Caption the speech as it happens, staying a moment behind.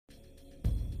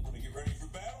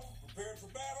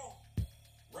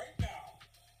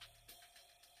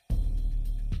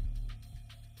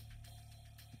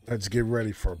Let's get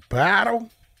ready for battle.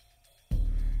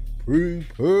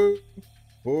 Prepare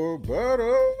for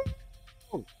battle.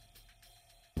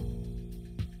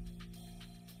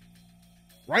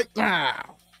 Right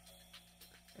now.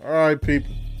 All right,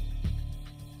 people.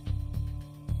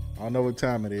 I don't know what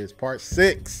time it is. Part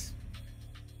 6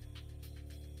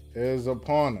 is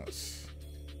upon us.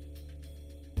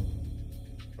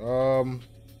 I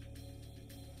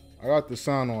got the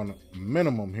sound on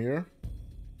minimum here,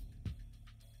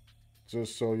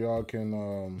 just so y'all can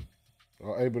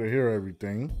are able to hear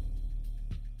everything.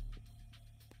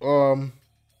 Yeah,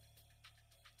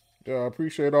 I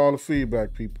appreciate all the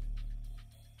feedback, people.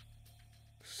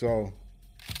 So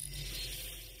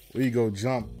we go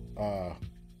jump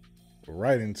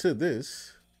right into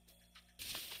this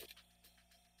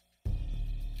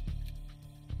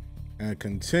and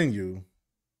continue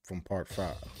from part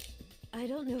 5. I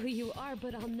don't know who you are,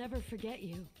 but I'll never forget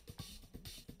you.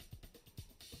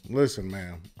 Listen,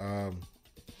 man,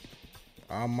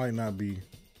 I might not be,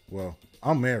 well,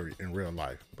 I'm married in real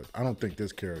life, but I don't think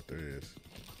this character is.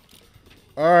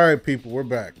 All right, people, we're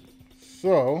back.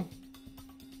 So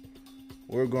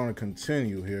we're going to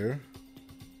continue here.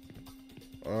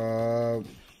 Is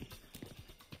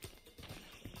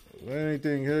there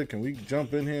anything here? Can we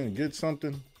jump in here and get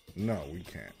something? No, we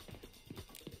can't.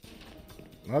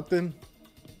 Nothing?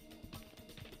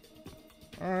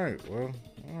 Alright, well,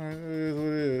 alright, it is what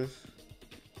it is.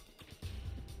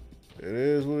 It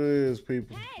is what it is,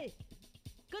 people. Hey!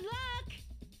 Good luck!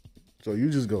 So you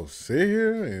just go sit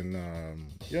here and,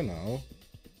 you know.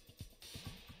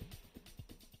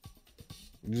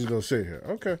 You just go sit here.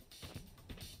 Okay.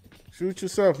 Shoot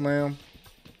yourself, ma'am.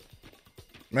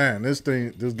 Man, this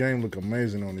game look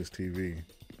amazing on this TV.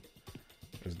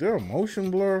 Is there a motion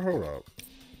blur? Hold up.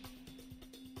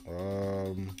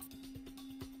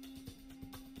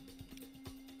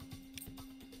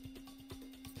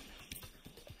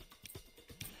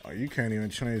 Oh, you can't even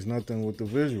change nothing with the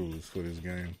visuals for this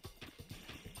game.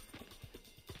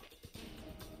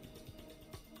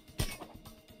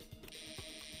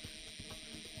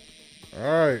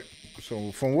 All right.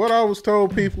 So from what I was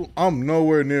told, people, I'm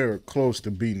nowhere near close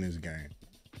to beating this game.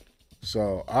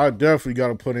 So I definitely got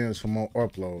to put in some more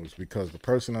uploads because the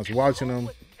person that's watching them,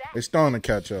 they're starting to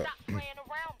catch up.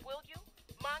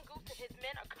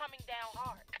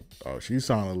 Oh, she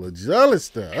sounded a little jealous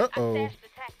there. Uh-oh.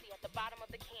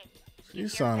 She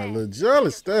sounded a little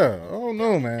jealous there. I don't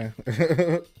know, man.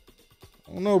 I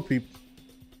don't know, people.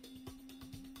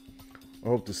 I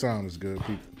hope the sound is good,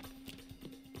 people.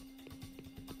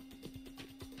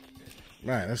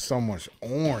 Man, there's so much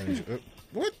orange.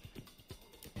 What?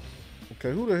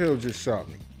 Okay, who the hell just shot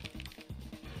me?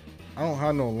 I don't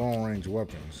have no long-range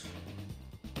weapons.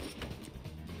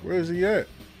 Where is he at?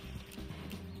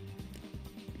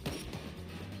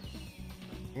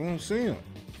 I don't see him.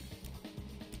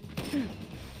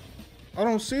 I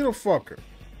don't see the fucker.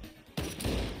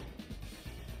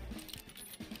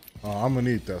 Oh, I'm gonna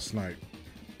need that snipe.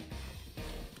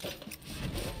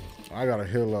 I gotta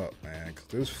heal up, man, because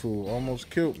this fool almost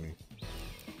killed me.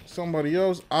 Somebody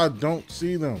else, I don't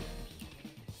see them.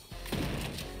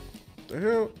 The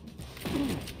hell?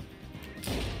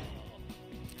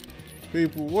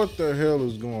 People, what the hell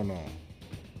is going on?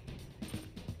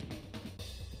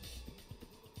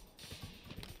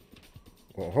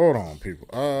 Well, hold on, people.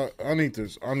 I need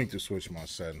to switch my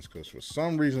settings because for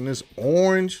some reason this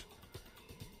orange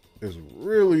is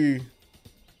really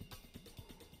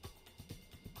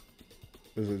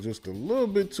just a little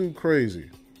bit too crazy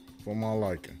for my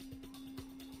liking.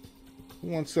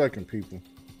 1 second, people.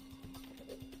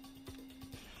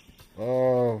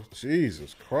 Oh,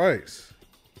 Jesus Christ.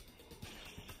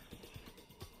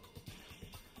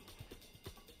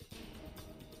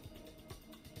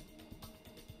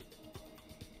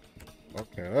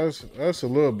 Okay, that's a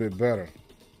little bit better.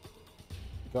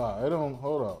 God, I don't,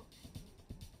 hold up.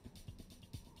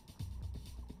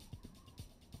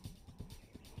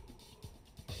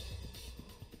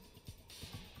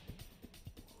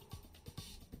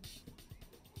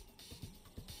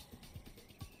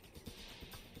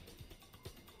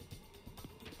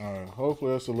 All right,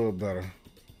 hopefully that's a little better.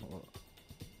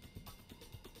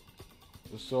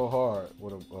 It's so hard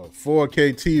with a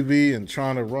 4K TV and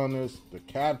trying to run this. The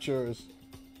capture is,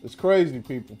 it's crazy,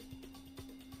 people.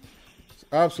 It's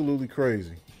absolutely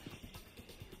crazy.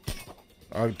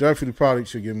 I definitely probably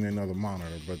should give me another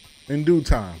monitor, but in due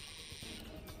time.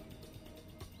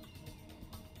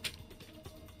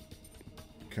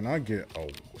 Can I get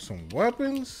some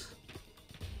weapons?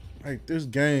 Like, this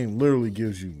game literally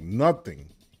gives you nothing.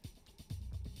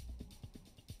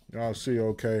 Y'all see,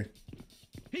 okay?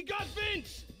 He got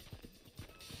Vince!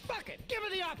 it. Give her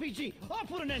the RPG. I'll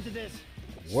put an end to this.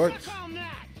 What? Suck on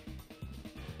that.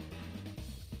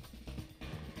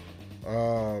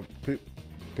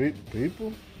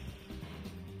 People?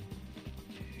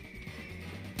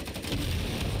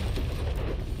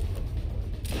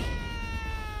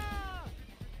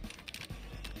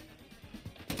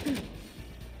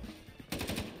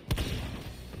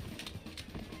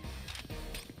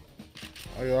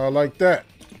 How y'all like that?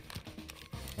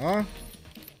 Huh?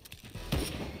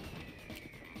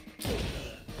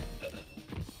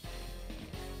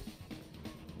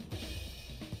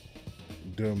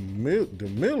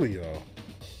 D'Amelio?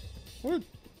 What?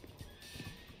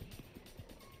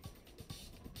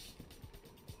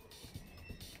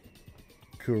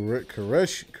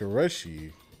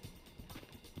 Koreshi.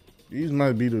 These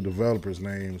might be the developers'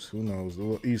 names. Who knows? The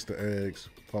little Easter eggs.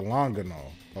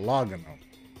 Palagano.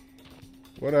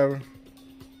 Whatever.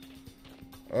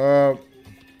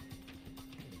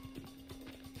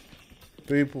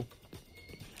 People.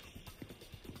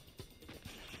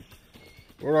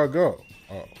 Where'd I go?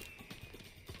 Oh.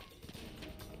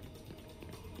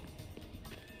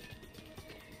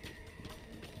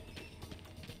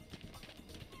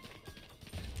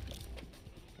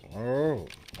 Oh,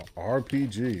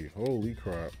 RPG. Holy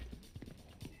crap.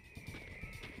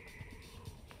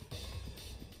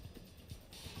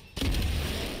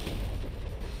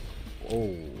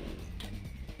 Oh.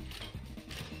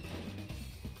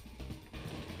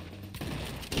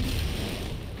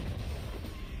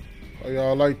 How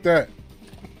y'all like that?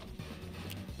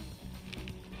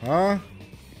 Huh?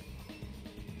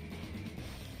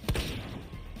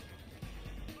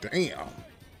 Damn.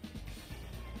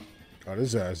 Oh,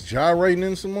 this ass gyrating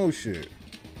in some more shit.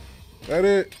 That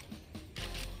it?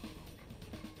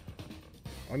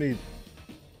 I need...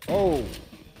 Oh.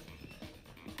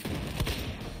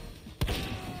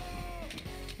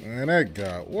 Man, that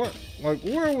guy. What? Like,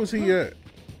 where was he at?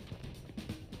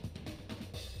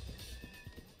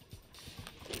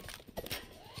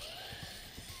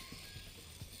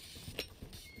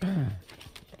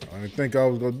 I didn't think I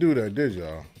was gonna do that, did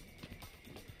y'all?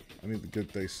 I need to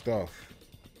get their stuff.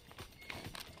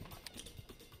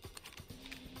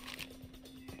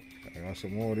 I got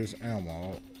some more of this ammo.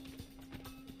 I'll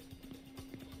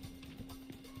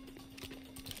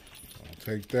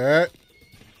take that.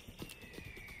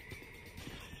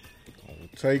 I'll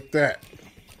take that.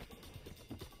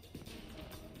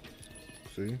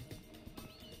 See?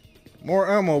 More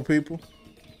ammo, people.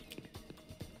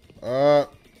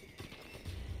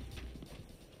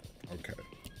 Okay.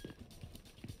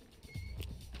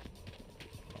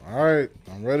 All right,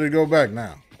 I'm ready to go back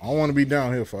now. I don't want to be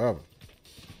down here forever.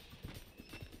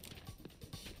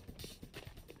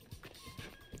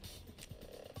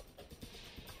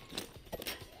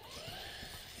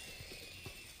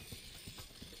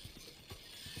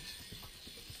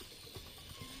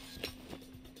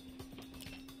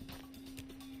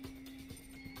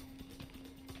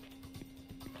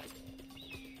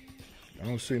 I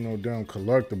don't see no damn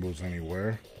collectibles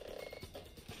anywhere.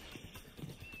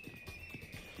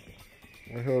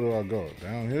 Where the hell do I go?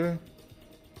 Down here?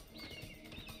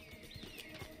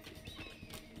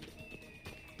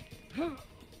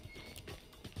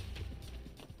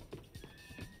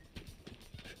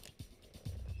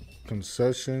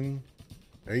 Concession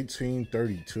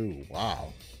 1832.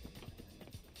 Wow.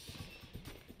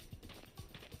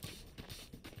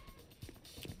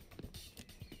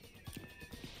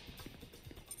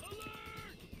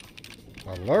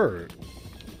 Alert?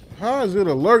 How is it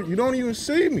alert? You don't even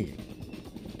see me.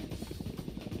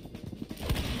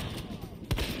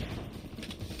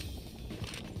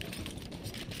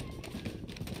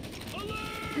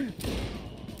 Alert!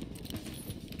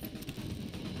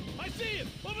 I see him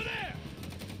over there.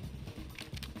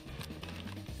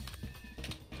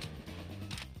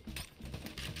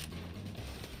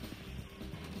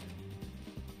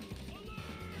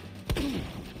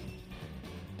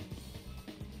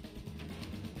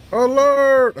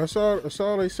 Alert! That's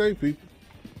all they say, people.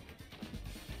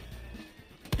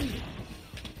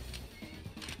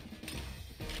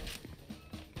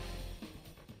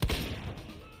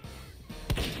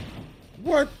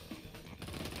 What?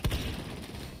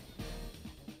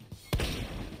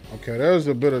 Okay, there's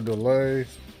a bit of delay.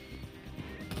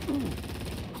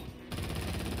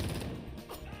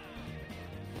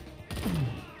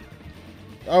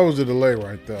 That was a delay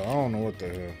right there. I don't know what the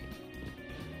hell.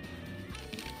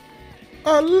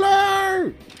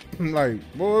 Alert! I'm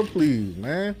like, boy, please,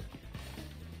 man.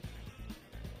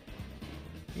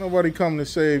 Nobody coming to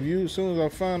save you as soon as I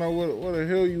find out where the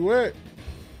hell you at.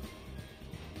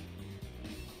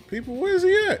 People, where's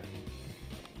he at?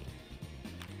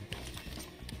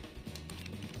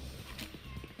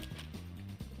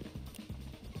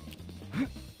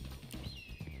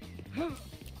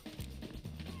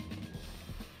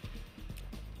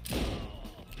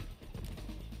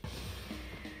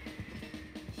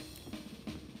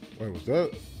 Wait, was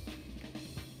that?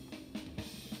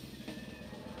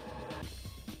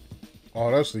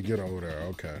 Oh, that's to get over there.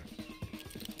 Okay.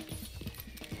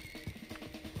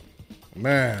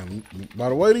 Man, by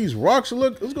the way these rocks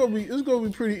look, it's gonna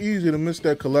be pretty easy to miss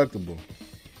that collectible.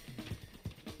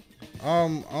 I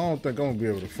don't think I'm gonna be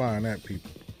able to find that,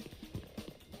 people.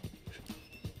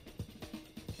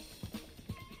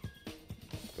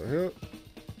 What the hell?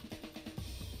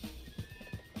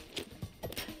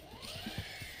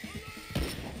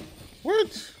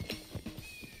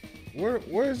 What?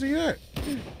 Where is he at?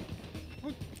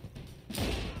 What?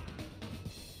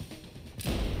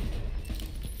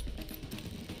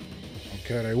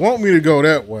 Okay, they want me to go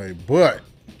that way, but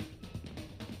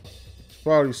there's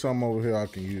probably something over here I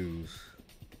can use.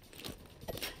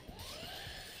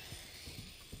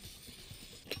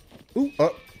 Ooh,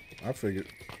 up. I figured.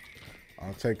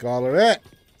 I'll take all of that.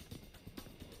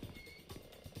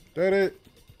 That it.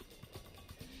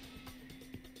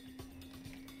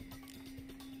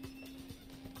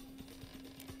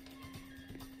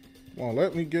 Come on,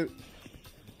 let me get.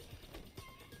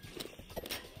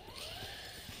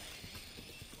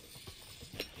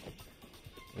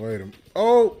 Wait a minute.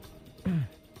 Oh!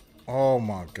 Oh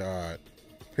my God.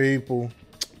 People.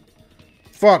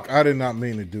 Fuck, I did not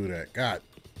mean to do that. God.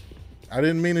 I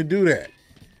didn't mean to do that.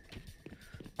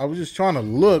 I was just trying to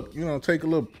look, you know, take a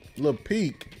little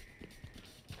peek.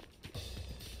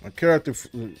 My character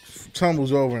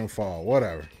tumbles over and fall.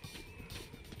 Whatever.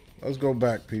 Let's go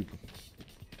back, people.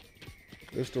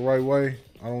 This the right way?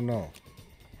 I don't know.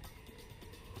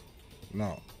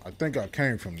 No. I think I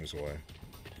came from this way.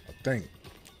 I think.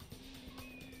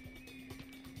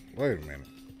 Wait a minute.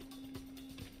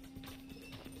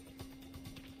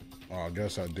 Oh, I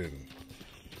guess I didn't.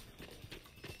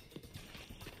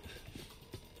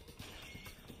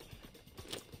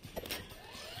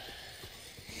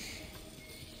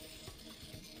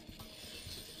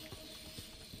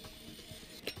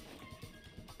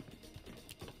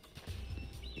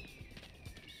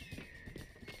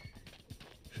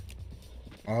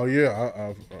 Oh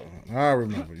yeah, I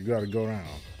remember. You gotta go down.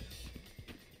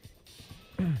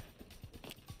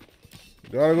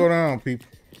 Gotta go down, people.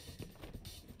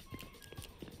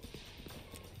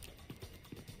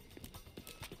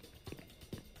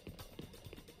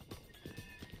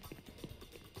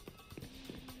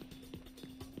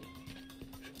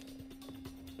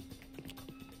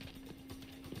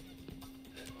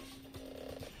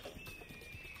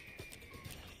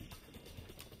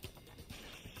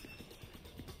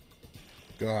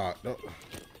 God. No.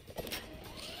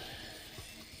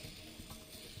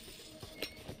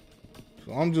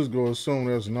 So I'm just going to assume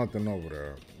there's nothing over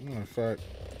there. In fact,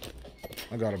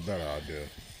 I got a better idea.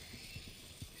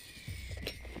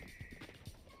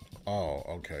 Oh,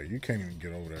 okay. You can't even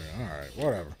get over there. All right,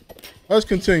 whatever. Let's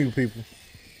continue, people.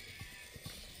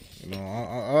 You know,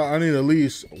 I need at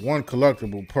least one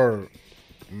collectible per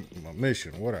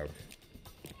mission, whatever.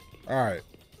 All right.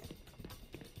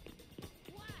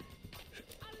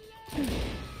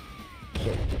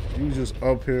 So, you just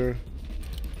up here.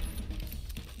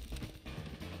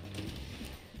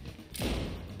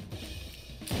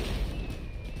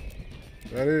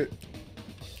 That it?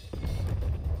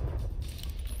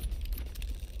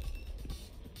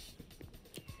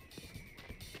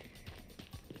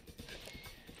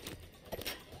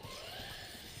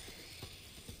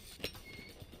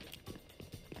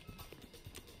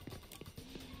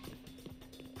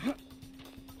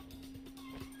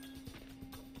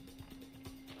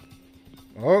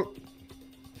 Oh.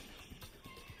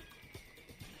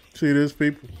 See this,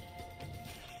 people?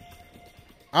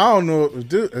 I don't know.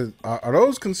 Are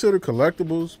those considered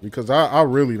collectibles? Because I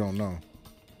really don't know.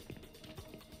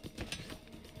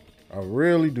 I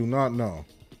really do not know.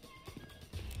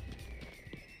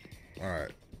 All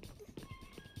right.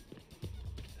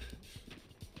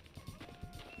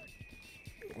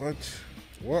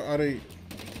 What are they?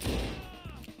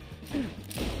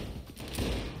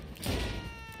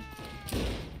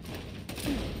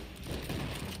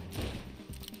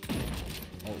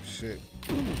 Oh, shit.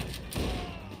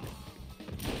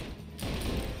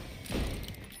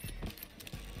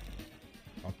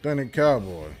 Authentic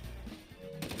cowboy.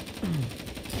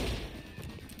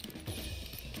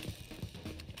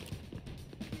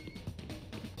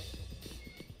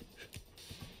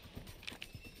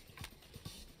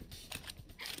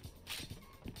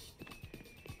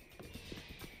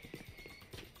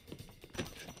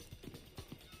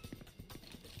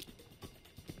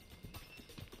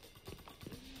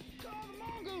 Oh, the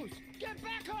mongoose! Get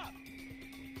back up!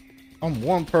 I'm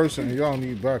one person and y'all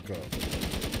need backup.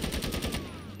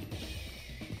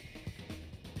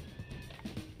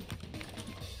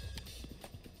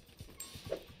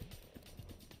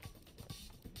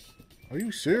 Are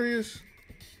you serious?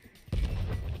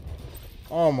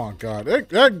 Oh my God.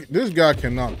 This guy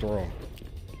cannot throw.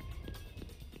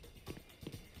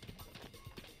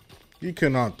 He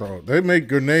cannot throw. They make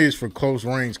grenades for close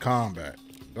range combat.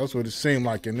 That's what it seemed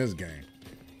like in this game.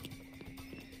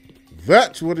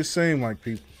 That's what it seemed like,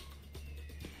 people.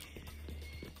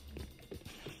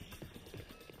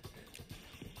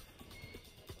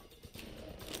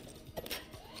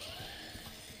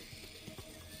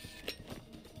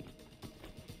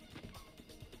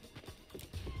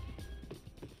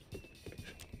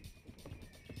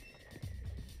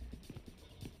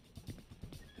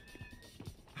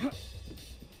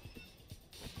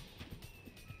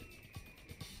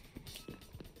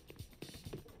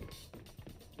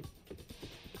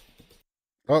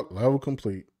 Oh, level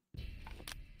complete.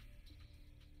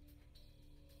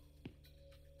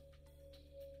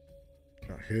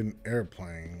 A hidden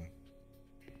airplane.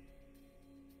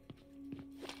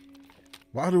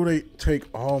 Why do they take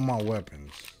all my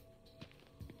weapons?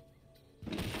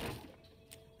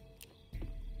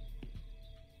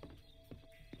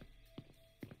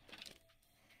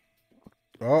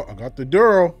 Oh, I got the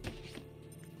Duro.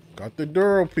 Got the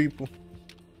Duro, people.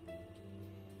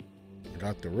 I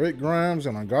got the Rick Grimes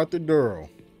and I got the Duro.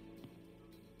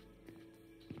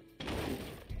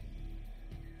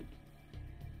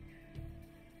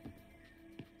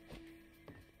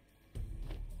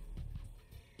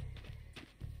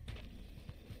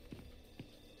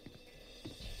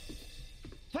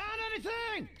 Found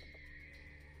anything?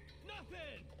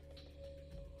 Nothing!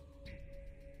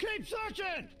 Keep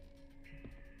searching!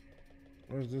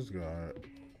 Where's this guy at?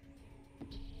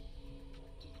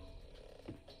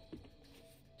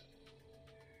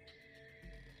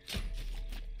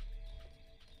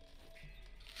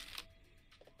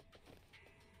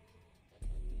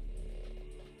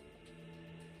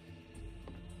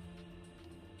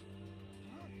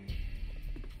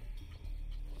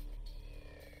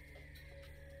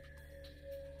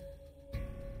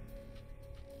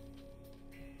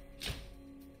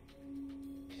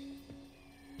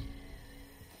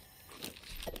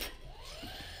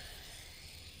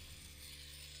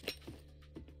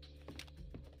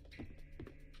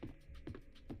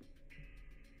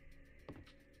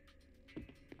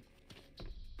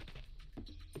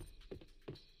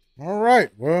 All right,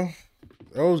 well,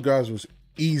 those guys was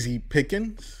easy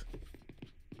pickings.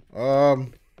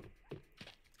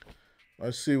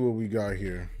 Let's see what we got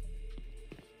here.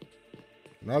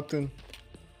 Nothing.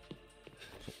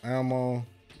 Some ammo.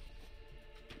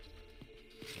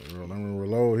 Let me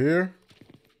reload here.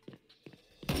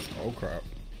 Oh crap.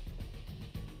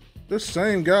 This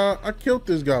same guy, I killed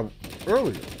this guy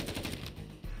earlier.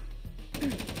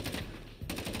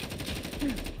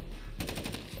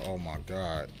 Oh my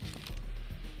God.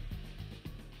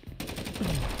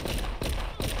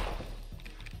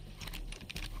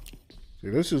 See,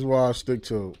 this is why I stick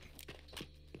to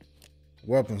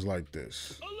weapons like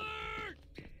this. Alert!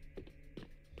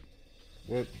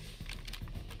 What?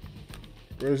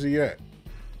 Where's he at?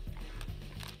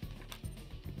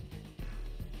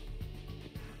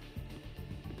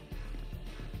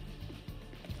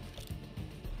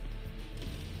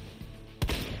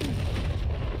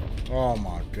 Oh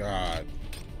my God.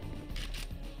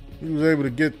 He was able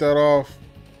to get that off.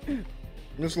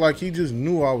 It's like he just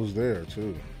knew I was there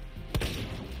too.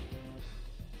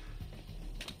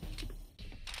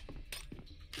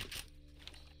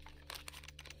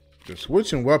 The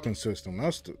switching weapon system,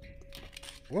 that's the...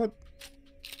 What?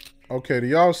 Okay, do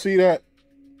y'all see that?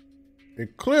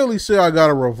 It clearly said I got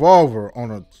a revolver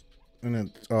on in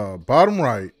the bottom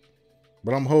right,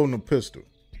 but I'm holding a pistol.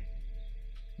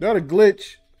 That a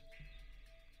glitch?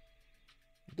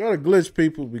 That a glitch,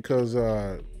 people, because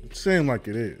it seemed like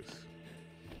it is.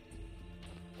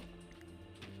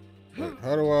 Wait,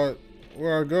 how do I...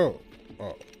 Where I go?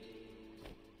 Oh.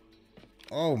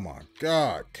 Oh my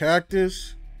God,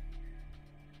 cactus?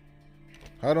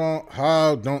 How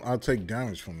don't I take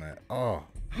damage from that? Oh.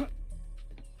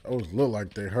 Those look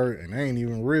like they hurt and they ain't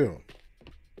even real.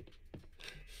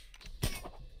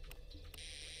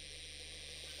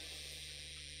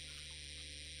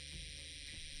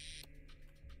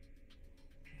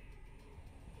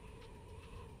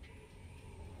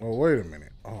 Oh, wait a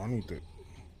minute. Oh, I need to...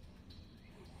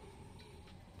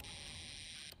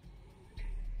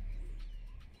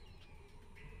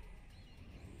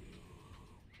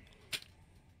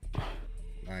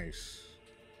 Nice.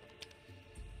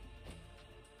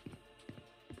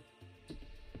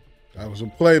 That was a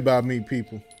play by me,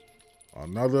 people.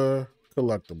 Another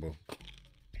collectible.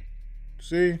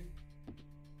 See?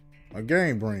 My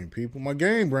game brain, people. My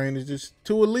game brain is just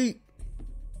too elite.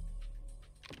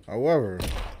 However,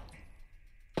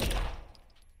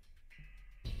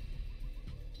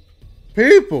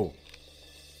 people,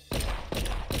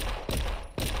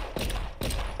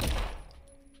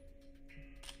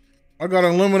 I got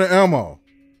unlimited ammo.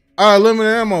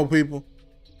 Unlimited ammo, people.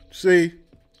 See?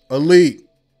 Elite.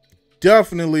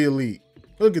 Definitely elite.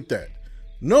 Look at that.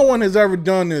 No one has ever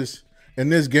done this in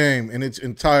this game in its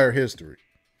entire history.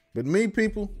 But me,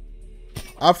 people,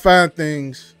 I find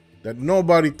things that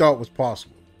nobody thought was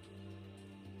possible.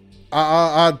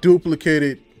 I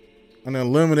duplicated an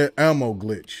unlimited ammo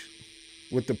glitch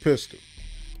with the pistol.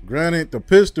 Granted, the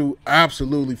pistol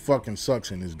absolutely fucking sucks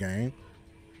in this game,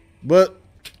 but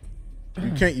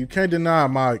you can't deny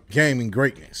my gaming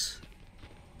greatness.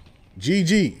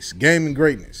 GG's gaming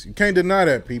greatness. You can't deny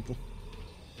that, people.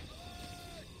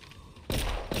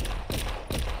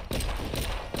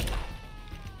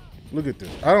 Look at this.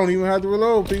 I don't even have to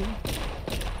reload, people.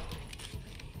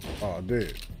 Oh, I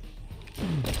did.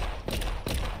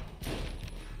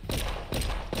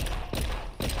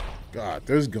 God,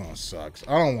 this gun sucks.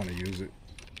 I don't want to use it.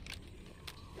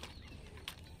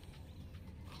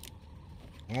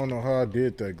 I don't know how I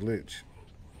did that glitch.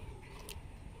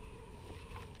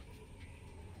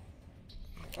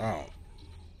 Wow.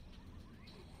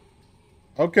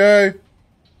 Okay.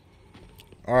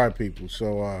 All right, people.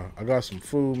 So I got some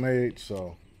food made,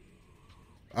 so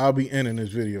I'll be ending this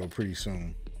video pretty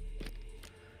soon.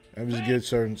 Let me just get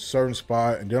certain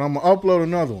spot, and then I'm gonna upload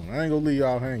another one. I ain't gonna leave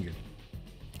y'all hanging.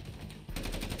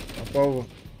 Up over.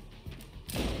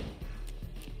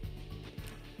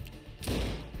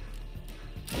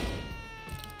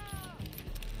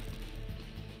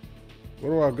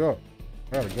 Where do I go?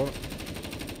 I gotta go.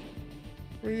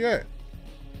 Where you at?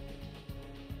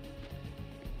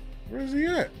 Where's he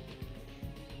at?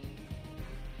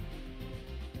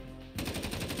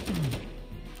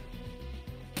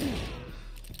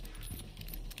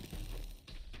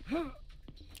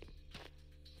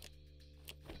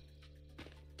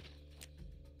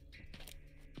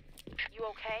 You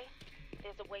okay?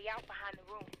 There's a way out behind the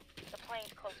room. The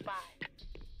plane's close by.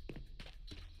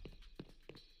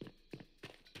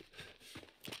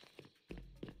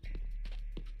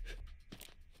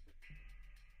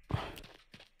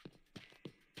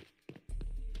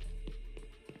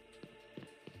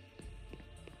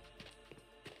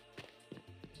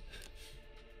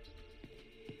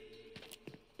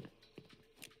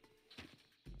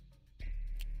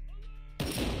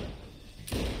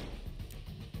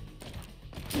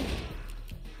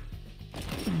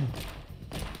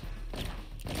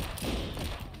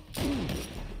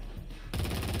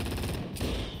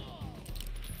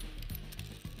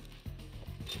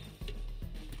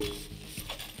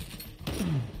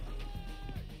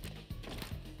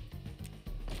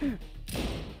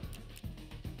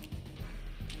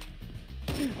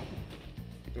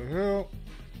 The hell?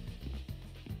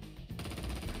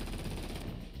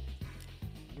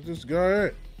 Where's this guy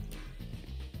at?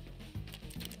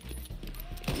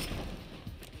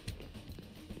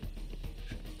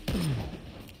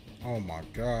 Oh my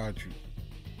God, you.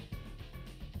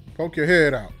 Poke your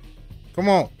head out. Come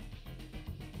on.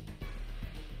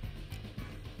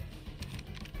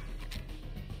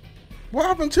 What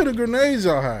happened to the grenades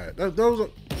I had? Those are.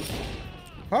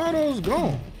 How are those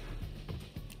gone?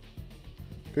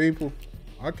 People,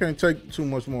 I can't take too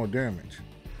much more damage.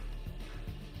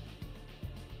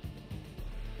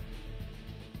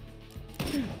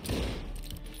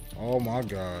 Oh my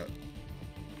God.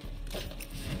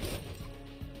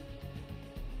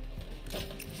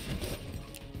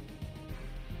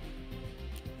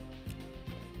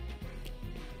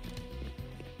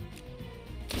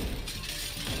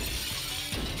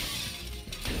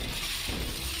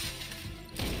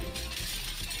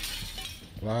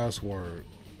 Last word.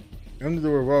 End the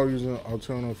revolver using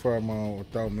alternative fire mode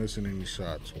without missing any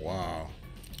shots. Wow.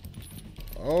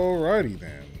 Alrighty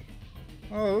then.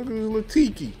 Oh, look at this little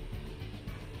tiki.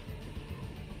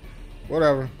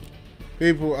 Whatever.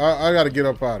 People, I gotta get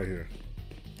up out of here.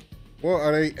 Where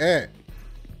are they at?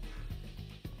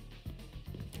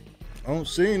 I don't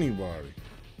see anybody.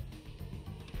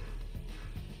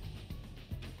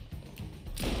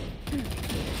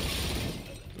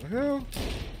 The hell?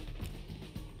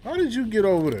 How did you get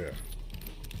over there?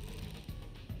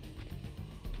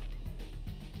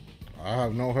 I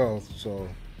have no health, so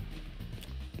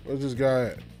where's this guy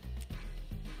at?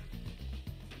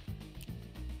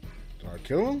 Did I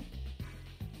kill him?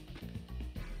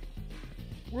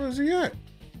 Where is he at?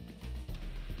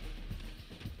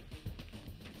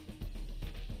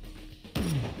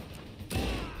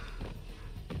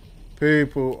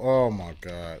 People, oh my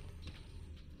God.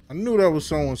 I knew there was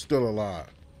someone still alive.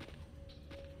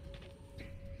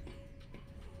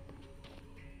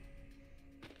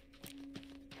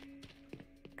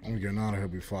 I'm getting out of here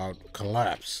before I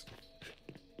collapse.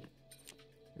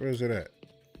 Where is it at?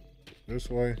 This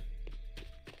way?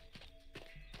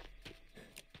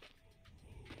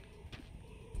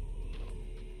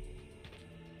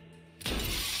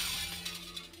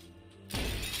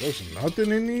 There's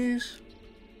nothing in these?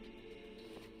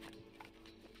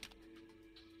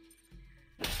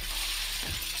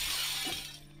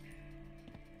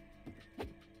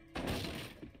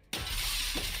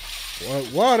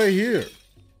 Why are they here?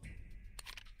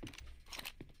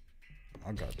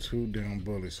 I got 2 damn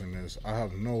bullets in this. I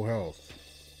have no health.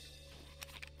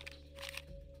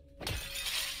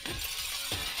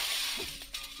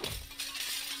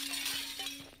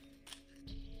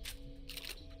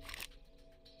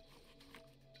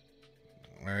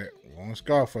 Alright, one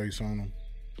Scarface on them.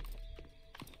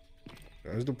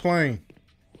 There's the plane.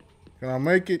 Can I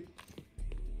make it?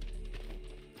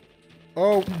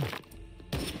 Oh.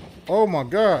 Oh my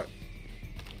God.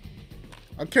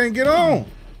 I can't get on.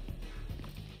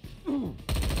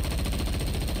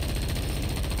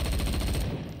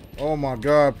 Oh my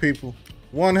God, people.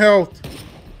 1 health.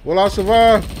 Will I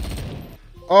survive?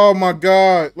 Oh my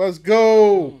God. Let's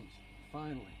go.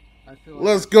 Finally. I feel like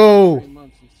Let's I've go. spent 3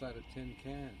 months inside a tin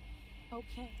can.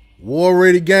 Okay. War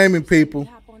Ready Gaming, people.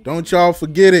 Don't y'all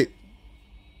forget it.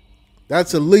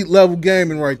 That's elite level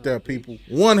gaming right there, people.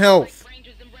 1 health.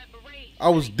 I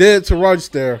was dead to rights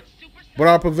there, but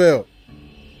I prevailed.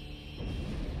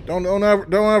 Don't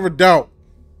ever doubt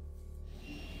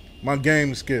my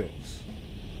game skills.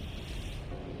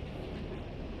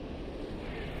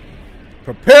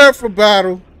 Prepare for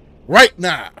battle right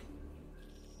now.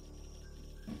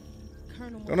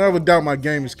 Don't ever doubt my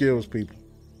gaming skills, people.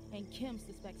 And Kim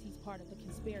suspects he's part of the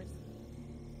conspiracy.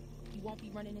 You won't be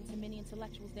running into many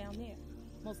intellectuals down there,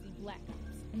 mostly black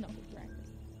ops and other draggers.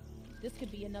 This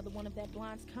could be another one of that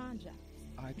blonde's con jobs.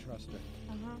 I trust her.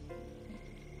 Uh-huh.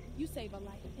 You save her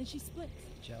life, and she splits.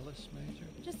 Jealous, Major?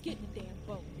 Just get in the damn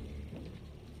boat.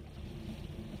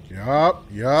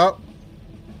 Yup.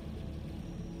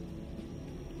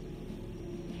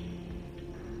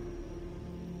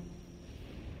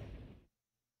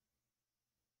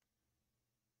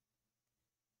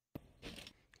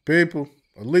 People,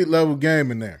 elite level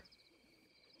gaming there.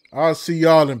 I'll see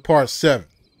y'all in part 7.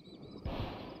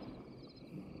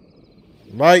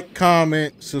 Like,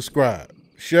 comment, subscribe.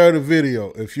 Share the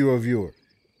video if you're a viewer.